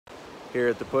here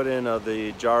at the put-in of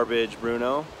the Jarbidge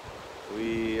Bruneau.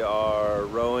 We are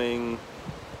rowing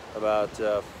about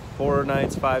 4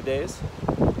 nights, 5 days,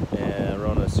 and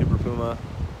rowing a Super Puma.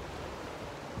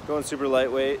 Going super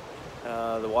lightweight.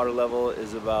 The water level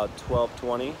is about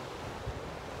 1220,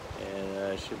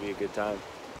 and it should be a good time.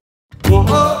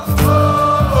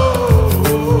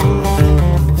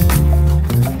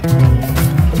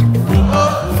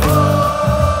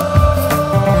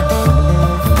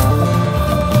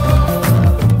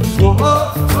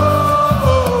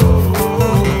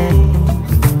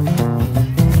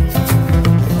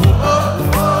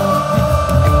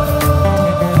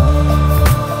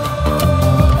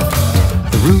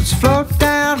 Roots float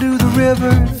down to the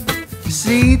river,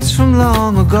 seeds from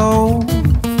long ago.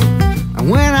 And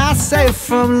when I say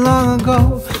from long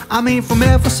ago, I mean from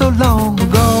ever so long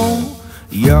ago.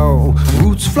 Yo,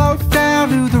 roots float down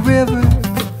to the river,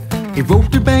 evoke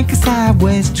the bank a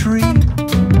sideways tree.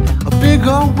 A big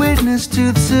old witness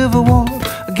to the Civil War,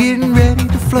 getting ready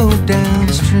to float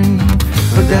downstream.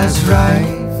 But that's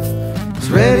right, it's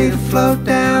ready to float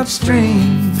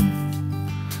downstream.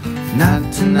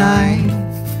 Not tonight,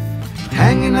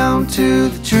 hanging on to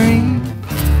the dream.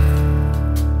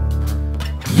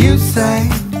 You say,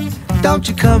 don't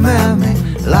you come at me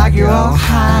like you're all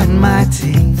high and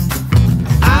mighty.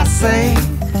 I say,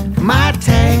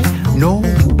 mighty, no,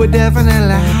 but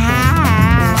definitely high.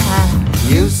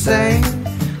 You say,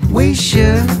 we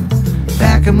should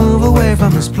back and move away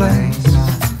from this place.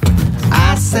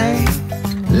 I say,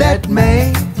 let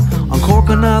me uncork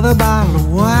another bottle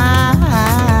of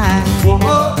wine.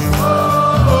 Whoa.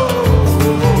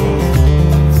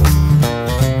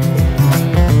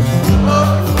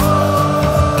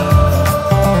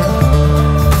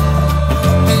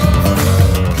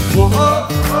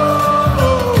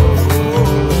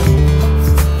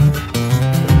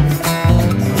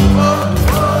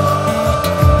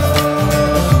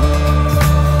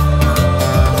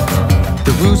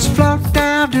 Roots float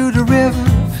down to the river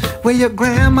where your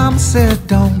grandmama said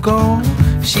don't go.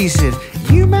 She said,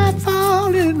 you might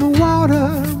fall in the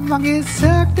water, might get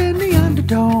sucked in the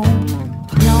undertow.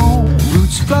 No.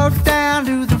 Roots float down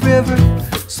to the river,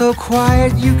 so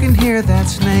quiet you can hear that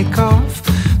snake cough.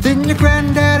 Then your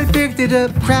granddaddy picked it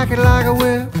up, cracked it like a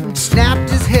whip, and snapped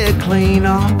his head clean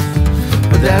off.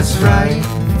 But that's right,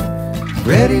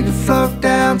 ready to float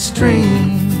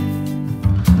downstream.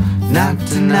 Not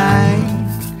tonight,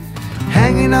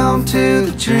 hanging on to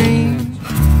the dream.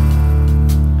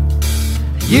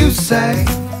 You say,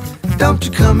 don't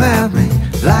you come at me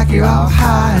like you're all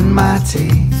high and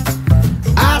mighty.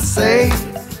 I say,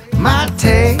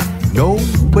 mighty, no,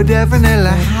 but definitely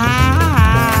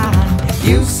high.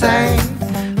 You say,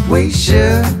 we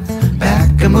should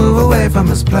back and move away from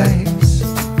this place.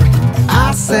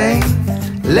 I say,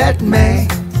 let me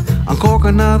uncork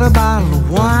another bottle of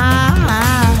wine.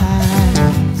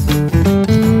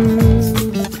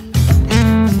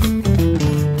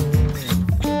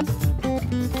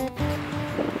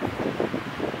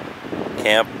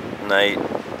 Camp night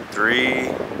 3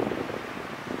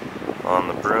 on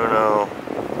the Bruneau.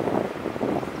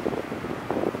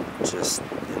 Just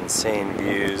insane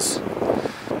views.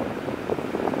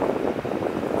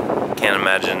 Can't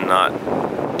imagine not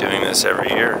doing this every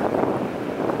year.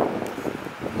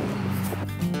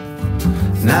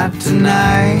 Not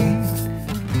tonight,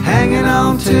 hanging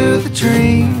on to the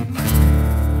dream.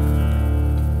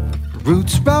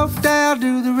 Roots broke down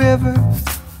to the river,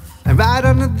 and right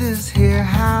under this here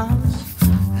house,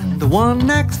 and the one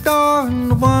next door,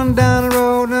 and the one down the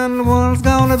road, and the one's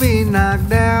gonna be knocked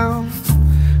down.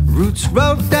 Roots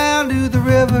broke down to the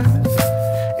river,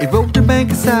 it broke the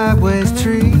bank a sideways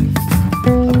tree.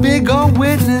 A big old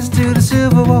witness to the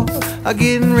Civil War,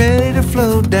 getting ready to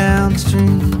float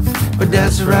downstream. But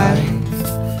that's right,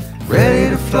 ready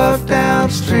to float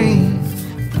downstream.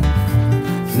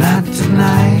 Not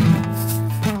tonight,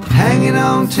 hanging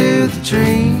on to the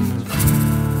dream.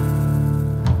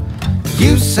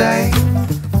 You say,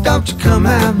 don't you come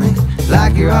at me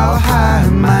like you're all high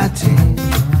and mighty.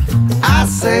 I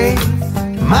say,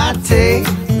 mighty,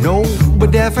 no,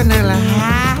 but definitely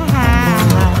high.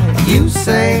 You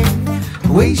say,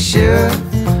 we should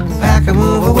pack and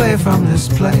move away from this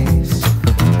place.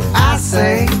 I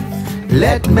say,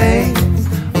 let me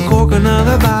uncork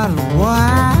another bottle of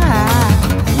wine.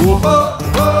 Whoa, whoa,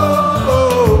 whoa,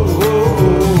 whoa, whoa.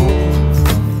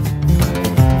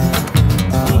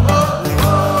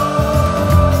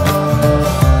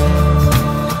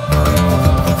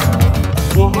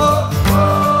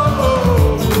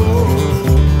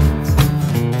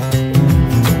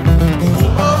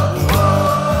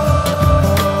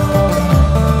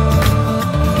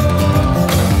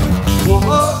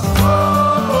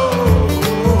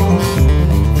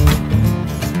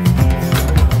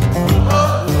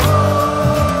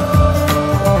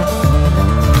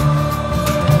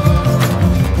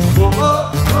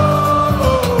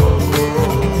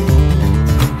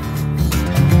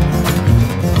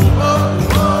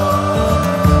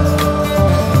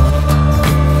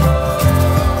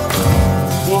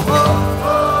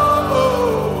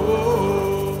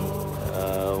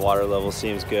 Water level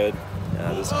seems good.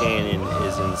 This canyon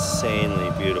is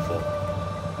insanely beautiful.